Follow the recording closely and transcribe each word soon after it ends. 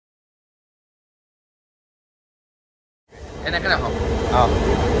এনেকৈ ৰাখক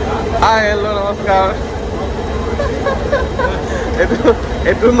হেল্ল' নমস্কাৰ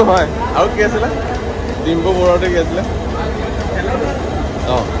এইটো নহয় আৰু কি আছিলে ডিম্বু বৰুৱাতে কি আছিলে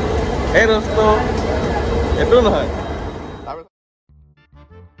এই ৰস্তু এইটো নহয়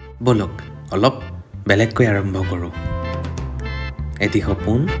বলক অলপ বেলেগকৈ আৰম্ভ কৰোঁ এটি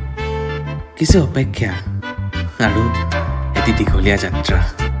সপোন কিছু অপেক্ষা আৰু এটি দীঘলীয়া যাত্ৰা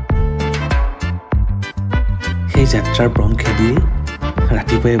সেই যাত্ৰাৰ পম খেদি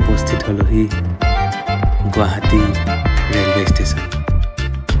ৰাতিপুৱাই উপস্থিত হলোহি গুৱাহাটী ৰেলৱে ষ্টেচন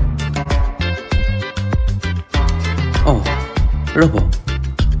ৰ'ব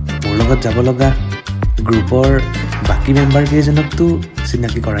মোৰ লগত যাব লগা গ্ৰুপৰ বাকী মেম্বাৰ কেইজনকতো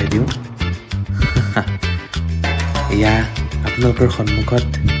চিনাকি কৰাই দিওঁ এয়া আপোনালোকৰ সন্মুখত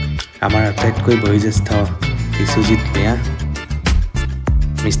আমাৰ আটাইতকৈ বয়োজ্যেষ্ঠ বিশ্বজিৎ ভূঞা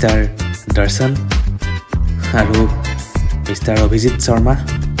মিষ্টাৰ দৰ্শন আৰু মিষ্টাৰ অভিজিৎ শৰ্মা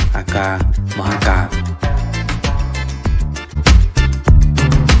আকা মহাকাল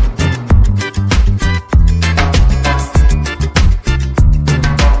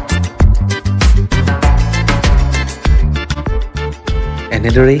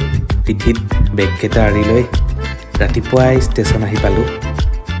এনেদৰেই পিঠিত বেগকেইটা আঁৰি লৈ ৰাতিপুৱাই ষ্টেচন আহি পালোঁ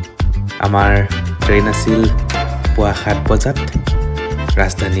আমাৰ ট্ৰেইন আছিল পুৱা 7 বজাত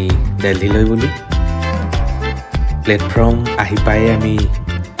ৰাজধানী দিল্লীলৈ বুলি প্লেটফৰ্ম আহি পাই আমি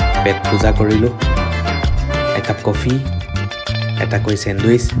পেট পূজা কৰিলোঁ একাপ কফি এটাকৈ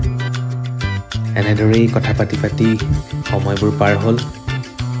চেণ্ডউইচ এনেদৰেই কথা পাতি পাতি সময়বোৰ পাৰ হ'ল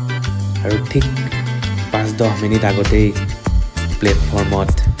আৰু ঠিক 5-10 মিনিট আগতেই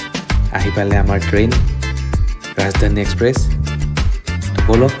প্লেটফৰ্মত আহি পালে আমাৰ ট্ৰেইন ৰাজধানী এক্সপ্ৰেছ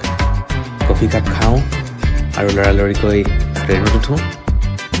বলক কফি কাপ খাওঁ আৰু লৰালৰিকৈ ট্ৰেইনত উঠোঁ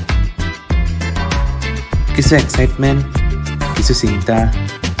কিছু এক্সাইটমেণ্ট কিছু চিন্তা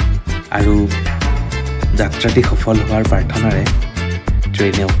আৰু যাত্ৰাটি সফল হোৱাৰ প্ৰাৰ্থনাৰে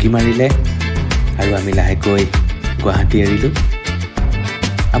ট্ৰেইনে উকি মাৰিলে আৰু আমি লাহেকৈ গুৱাহাটী এৰিলোঁ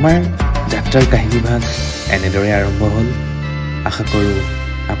আমাৰ যাত্ৰাৰ কাহিনীভাগ এনেদৰে আৰম্ভ হ'ল আশা কৰোঁ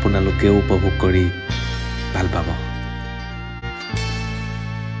আপোনালোকেও উপভোগ কৰি ভাল পাব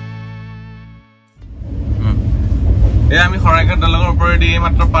এয়া আমি শৰাইঘাট দলঙৰ ওপৰেদি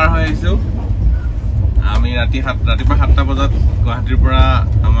এইমাত্ৰ পাৰ হৈ আহিছোঁ আমি ৰাতিপুৱা 7টা বজাত গুৱাহাটীৰ পৰা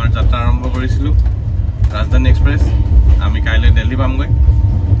আমাৰ যাত্ৰা আৰম্ভ কৰিছিলোঁ ৰাজধানী এক্সপ্ৰেছ আমি কাইলৈ দিল্লী পামগৈ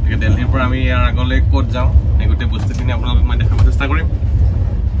গতিকে দিল্লীৰ পৰা আমি ইয়াৰ আগলৈ ক'ত যাওঁ এই গোটেই বস্তুখিনি আপোনালোকক মই দেখাব চেষ্টা কৰিম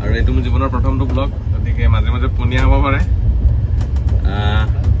আৰু এইটো মোৰ জীৱনৰ প্ৰথমটো ব্লগ গতিকে মাজে মাজে পনীয়া হ'ব পাৰে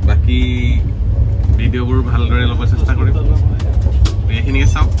বাকি ভিডিঅ'বোৰ ভালদৰে ল'ব চেষ্টা কৰিম এইখিনিকে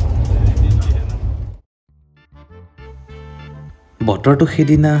চাওঁ বতৰটো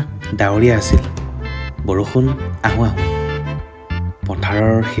সেইদিনা ডাৱৰীয়া আছিল বৰষুণ আহোঁ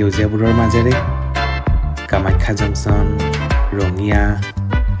পথাৰৰ সেউজীয়াবোৰৰ মাজেৰে কামাখ্যা জংচন ৰঙিয়া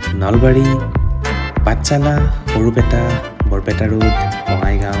নলবাৰী পাঠশালা সৰুপেটা বৰপেটা ৰোড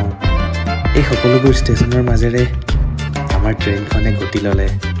বঙাইগাঁও এই সকলোবোৰ ষ্টেচনৰ মাজেৰে আমাৰ ট্ৰেইনখনে গতি ল'লে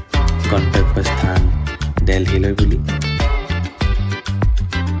গন্তব্যস্থান দিল্লীলৈ বুলি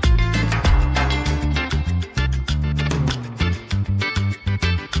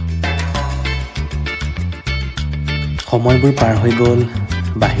সময়বোৰ পাৰ হৈ গ'ল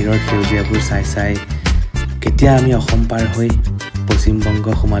বাহিৰৰ সেউজীয়াবোৰ চাই কেতিয়া আমি অসম পাৰ হৈ পশ্চিমবংগ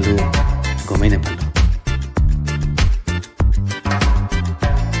সোমালোঁ গমেই নাপালোঁ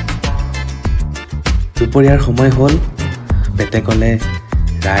দুপৰীয়াৰ সময় হ'ল পেটে ক'লে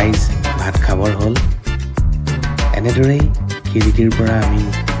ৰাইজ ভাত খাবৰ হ'ল এনেদৰেই খিৰিকীৰ পৰা আমি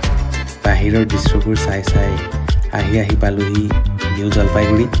বাহিৰৰ দৃশ্যবোৰ চাই আহি পালোহি নিউ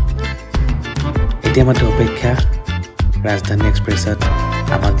জলপাইগুৰি এতিয়া মাত্ৰ অপেক্ষা ৰাজধানী এক্সপ্ৰেছত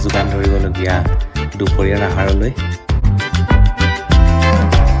আমাক যোগান ধৰিবলগীয়া দুপৰীয়াৰ আহাৰলৈ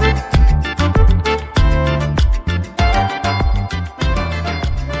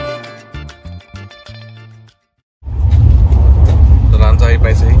লাঞ্চ আহি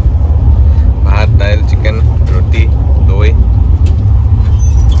পাইছেহি ভাত দাইল চিকেন ৰুটি দৈ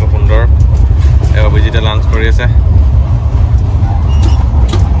খুব সুন্দৰ অভিজিতে লাঞ্চ কৰি আছে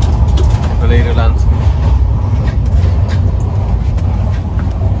এইটো লাঞ্চ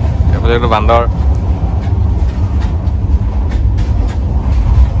এইটো বান্দৰ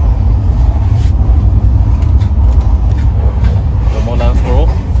মই লাঞ্চ কৰোঁ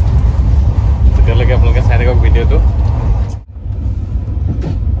তেতিয়ালৈকে আপোনালোকে চাই থাকক ভিডিঅ'টো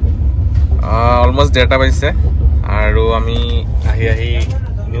অলমষ্ট 1:30 বাজিছে আৰু আমি আহি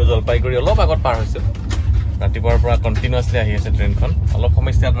নিউ জলপাইগুৰি অলপ আগত পাৰ হৈছোঁ ৰাতিপুৱাৰ পৰা কণ্টিনিউৱাছলি আহি আছে ট্ৰেইনখন অলপ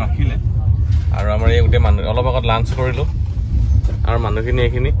সময় ইয়াত ৰাখিলে আৰু আমাৰ এই গোটেই মানুহ অলপ আগত লাঞ্চ কৰিলোঁ আৰু মানুহখিনি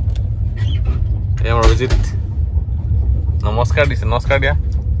এইখিনি এই আমাৰ অভিজিত নমস্কাৰ দিছে নমস্কাৰ দিয়া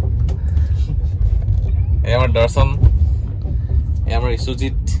এই আমাৰ দৰ্শন এই আমাৰ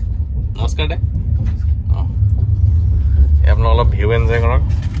ইসুজিত নমস্কাৰ দে আপোনাক অলপ ভিউ এনজয় কৰক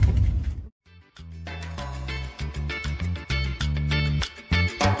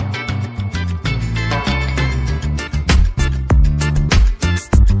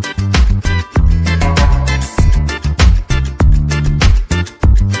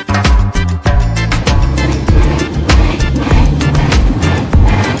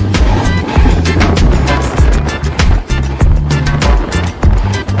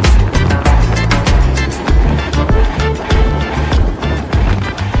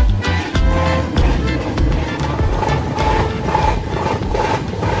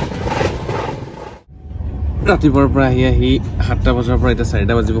ৰাতিপুৱাৰ পৰা আহি 7টা বজাৰ পৰা এতিয়া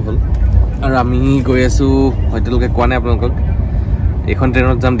 4টা বাজিব হ'ল আৰু আমি গৈ আছো হয়তোলৈকে কোৱা নাই আপোনালোকক এখন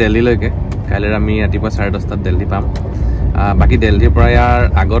ট্ৰেইনত যাম দিল্লীলৈকে কাইলৈ আমি ৰাতিপুৱা 10:30টাত দিল্লী পাম বাকি দিল্লীৰ পৰা ইয়াৰ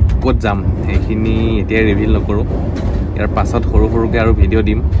আগত ক'ত যাম সেইখিনি এতিয়া ৰিভিল নকৰোঁ ইয়াৰ পাছত সৰু সৰুকৈ আৰু ভিডিঅ'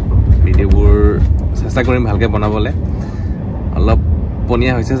 দিম ভিডিঅ'বোৰ চেষ্টা কৰিম ভালকৈ বনাবলৈ অলপ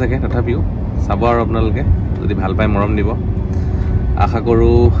পনীয়া হৈছে চাগে তথাপিও চাব আৰু আপোনালোকে যদি ভাল পায় মৰম দিব আশা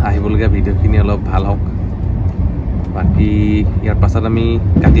কৰোঁ আহিবলগীয়া ভিডিঅ'খিনি অলপ ভাল হওক বাকি ইয়াৰ পাছত আমি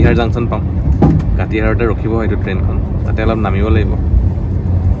কাটিহাৰ জাংচন পাম কাটিহাৰতে ৰখিব হয়তো ট্ৰেইনখন তাতে অলপ নামিব লাগিব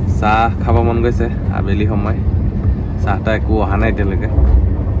চাহ খাব মন গৈছে আবেলি সময় চাহটা একো অহা নাই এতিয়ালৈকে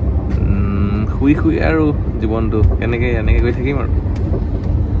শুই শুই আৰু জীৱনটো এনেকৈ গৈ থাকিম আৰু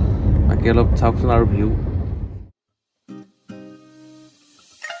বাকী অলপ চাওকচোন আৰু ভিউ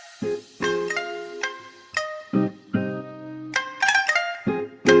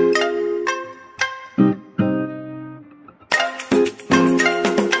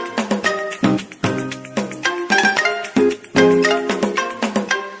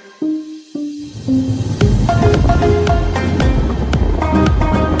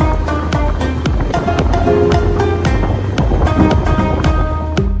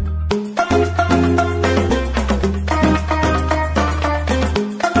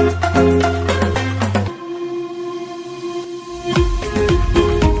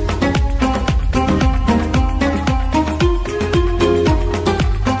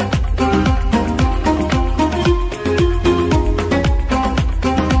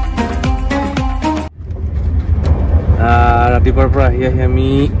ৰাতিপুৱাৰ পৰা আহি আমি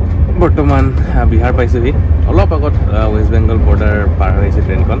বৰ্তমান বিহাৰ পাইছোঁহি অলপ আগত ৱেষ্ট বেংগল বৰ্ডাৰ পাৰ হৈ আহিছে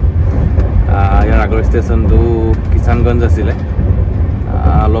ট্ৰেইনখন ইয়াৰ আগৰ ষ্টেচনটো কিষাণগঞ্জ আছিলে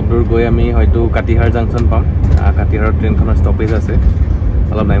অলপ দূৰ গৈ আমি হয়তো কাটিহাৰ জাংচন পাম কাটিহাৰত ট্ৰেইনখনৰ ষ্টপেজ আছে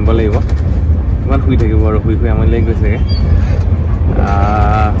অলপ নামিব লাগিব কিমান শুই থাকিব আৰু শুই আমনি লাগি গৈছেগৈ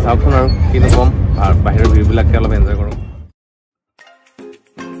চাওকচোন আৰু কিনো ক'ম বাহিৰৰ ভিউবিলাকে অলপ এনজয় কৰোঁ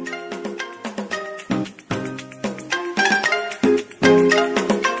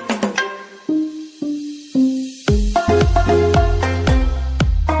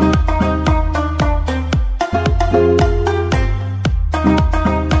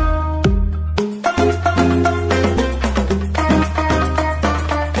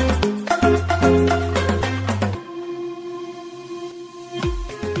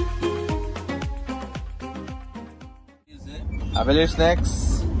আবেলিৰ স্নেক্স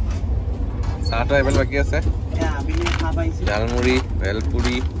চাহটো এবেল বাকী আছে জালমুড়ি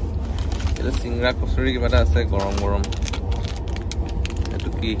ভেলপুৰি এইটো চিংৰা কচুৰি কিবা এটা আছে গৰম গৰম এইটো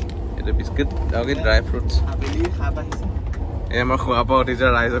কি এইটো বিস্কিট আৰু কি ড্ৰাই ফ্ৰুটছ এই আমাৰ খোৱা পৰা উঠি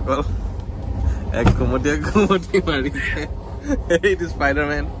যোৱা ৰাইজসকল এক ঘুমটি মাৰিছে এইটো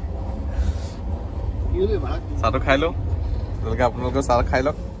স্পাইডাৰমেন চাহটো খাই লওঁ তেওঁলোকে আপোনালোকেও চাহ খাই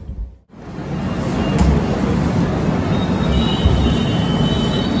লওক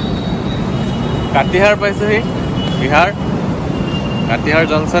কাটিহাৰ পাইছোহি বিহাৰ কাটিহাৰ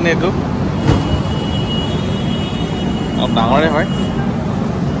জংচন এইটো অলপ ডাঙৰে হয়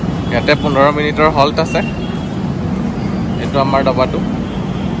ইয়াতে 15 মিনিটৰ হল্ট আছে এইটো আমাৰ ডবাটো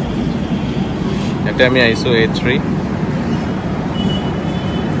ইয়াতে আমি আহিছোঁ A3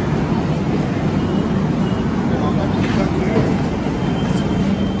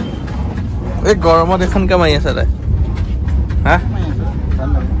 এই গৰমত এখন কামাই আছে তাই হা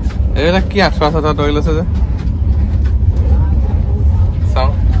এইবিলাক কি আঠুৱা চাঠুৱা তৰি লৈছে যে চাওঁ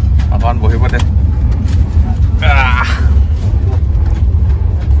অকণমান বহিব দে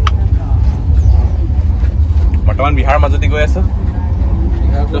বৰ্তমান বিহাৰৰ মাজতে গৈ আছো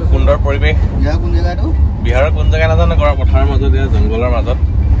সুন্দৰ পৰিৱেশ বিহাৰৰ কোন জেগা নাজানো কৰা পথাৰৰ মাজত জংঘলৰ মাজত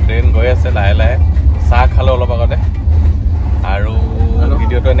ট্ৰেইন গৈ আছে লাহে লাহে চাহ খালো অলপ আগতে আৰু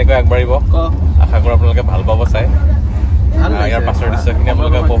ভিডিঅ'টো এনেকৈ আগবাঢ়িব আশা কৰোঁ আপোনালোকে ভাল পাব চাই ইয়াৰ পাছৰ দৃশ্যখিনি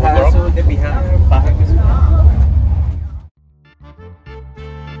আপোনালোকে উপভোগ কৰক।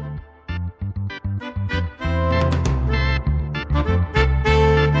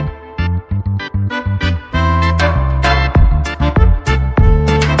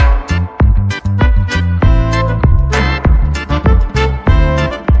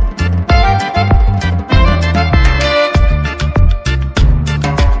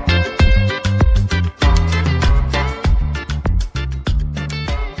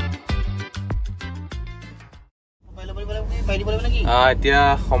 এতিয়া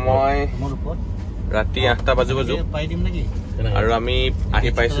সময় ৰাতি 8টা বাজু আৰু আমি আহি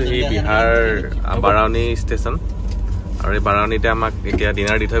পাইছোহি বিহাৰ বাৰাউনী ষ্টেচন। আৰু এই বাৰাউনীতে আমাক এতিয়া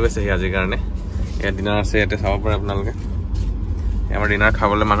ডিনাৰ দি থৈ গৈছেহি আজিৰ কাৰণে। ইয়াত ডিনাৰ আছে, ইয়াতে চাব পাৰে আপোনালোকে। আমাৰ ডিনাৰ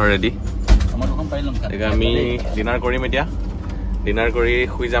খাবলৈ মানুহ ৰেডি। আমি ডিনাৰ কৰিম এতিয়া। ডিনাৰ কৰি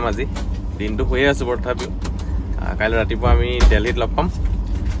শুই যাম আজি। দিনটো শুয়ে আছোঁ বাৰু, তথাপিও কাইলৈ ৰাতিপুৱা আমি দিল্লীত লগ পাম।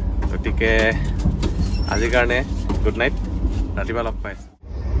 গতিকে আজিৰ কাৰণে গুড নাইট, ৰাতিপুৱা লগ পাইছোঁ।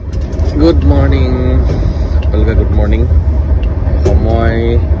 গুড মৰ্ণিং আপোনালোকে, গুড মৰ্ণিং। সময়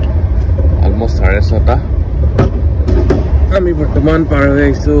অলমষ্ট 6:30। আমি বৰ্তমান পাৰ হৈ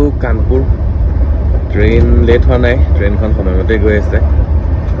আহিছোঁ কানপুৰ। ট্ৰেইন লেট হোৱা নাই, ট্ৰেইনখন সময়মতে গৈ আছে।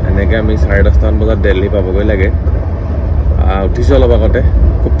 এনেকৈ আমি 10:30মান বজাত দিল্লী পাবগৈ লাগে। উঠিছোঁ অলপ আগতে,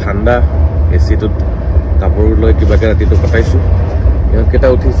 খুব ঠাণ্ডা। এচিটোত কাপোৰ লৈ কিবাকৈ ৰাতিটো কটাইছোঁ। ইহঁতকেইটা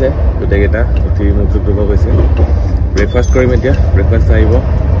উঠিছে, গোটেইকেইটা উঠি মুখ চুখ ধুব গৈছে। ব্ৰেকফাষ্ট কৰিম এতিয়া, ব্ৰেকফাষ্ট আহিব।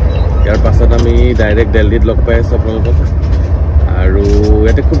 ইয়াৰ পাছত আমি ডাইৰেক্ট দিল্লীত লগ পাই আছোঁ আপোনালোকক। আৰু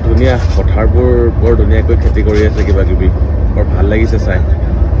ইয়াতে খুব ধুনীয়া পথাৰবোৰ, বৰ ধুনীয়াকৈ খেতি কৰি আছে কিবা কিবি, বৰ ভাল লাগিছে চাই।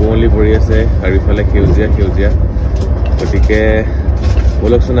 কুঁৱলী পৰি আছে আৰু ইফালে সেউজীয়া সেউজীয়া। গতিকে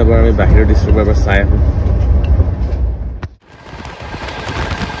ব'লকচোন এবাৰ আমি বাহিৰৰ দৃশ্যবোৰ এবাৰ চাই আহোঁ।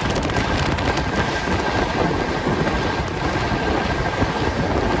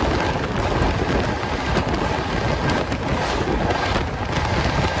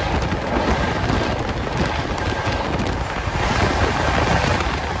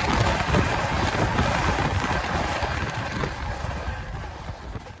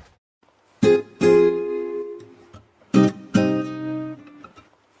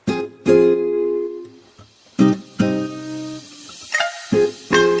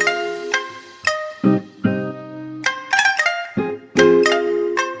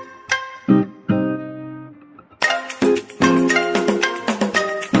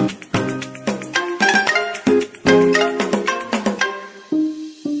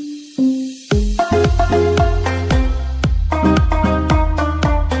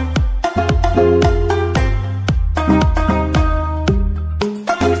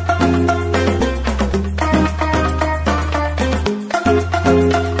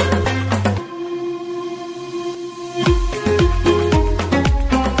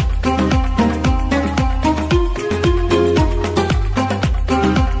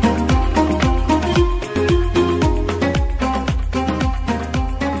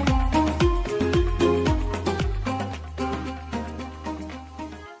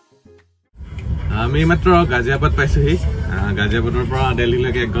 আমি মাত্ৰ গাজিয়াবাদ পাইছোহি। গাজিয়াবাদৰ পৰা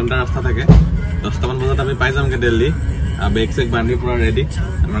দিল্লীলৈকে 1 ঘণ্টা ৰাস্তা থাকে। 10টামান বজাত আমি পাই যামগৈ দিল্লী। বেগ চেগ বান্ধি পুৰা ৰেডি।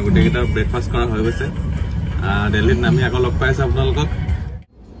 আমাৰ গোটেইকেইটা ব্ৰেকফাষ্ট কৰা হৈ গৈছে। দিল্লীত নামি আকৌ লগ পাই আছোঁ আপোনালোকক।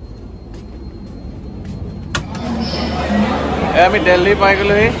 আমি দিল্লী পাই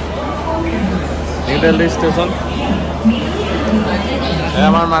গ'লোহি, নিউ দিল্লী ষ্টেচন।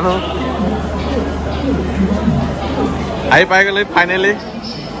 আমাৰ মানুহ আহি পাই গ'লো ফাইনেলি।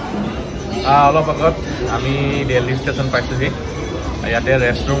 অলপ আগত আমি দিল্লী ষ্টেচন পাইছোঁহি। ইয়াতে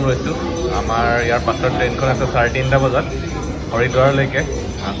ৰেষ্ট ৰুম লৈছোঁ। আমাৰ ইয়াৰ পাছৰ ট্ৰেইনখন আছে 3:30 বজাত হৰিদ্বাৰলৈকে।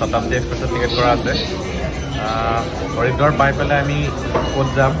 শতাব্দী এক্সপ্ৰেছত টিকেট কৰা আছে। হৰিদ্বাৰ পাই পেলাই আমি ক'ত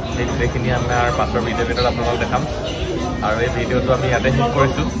যাম সেই গোটেইখিনি আমাৰ পাছৰ ভিডিঅ' কেইটাত আপোনালোকক দেখাম। আৰু এই ভিডিঅ'টো আমি ইয়াতে শেষ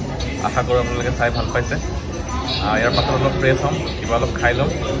কৰিছোঁ। আশা কৰোঁ আপোনালোকে চাই ভাল পাইছে। ইয়াৰ পাছত অলপ ফ্ৰেছ হ'ম, কিবা অলপ খাই ল'ম।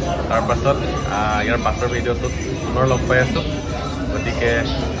 তাৰপাছত ইয়াৰ পাছৰ ভিডিঅ'টোত পুনৰ লগ পাই আছোঁ। গতিকে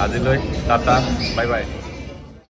আজিলৈ টাটা, বাই বাই।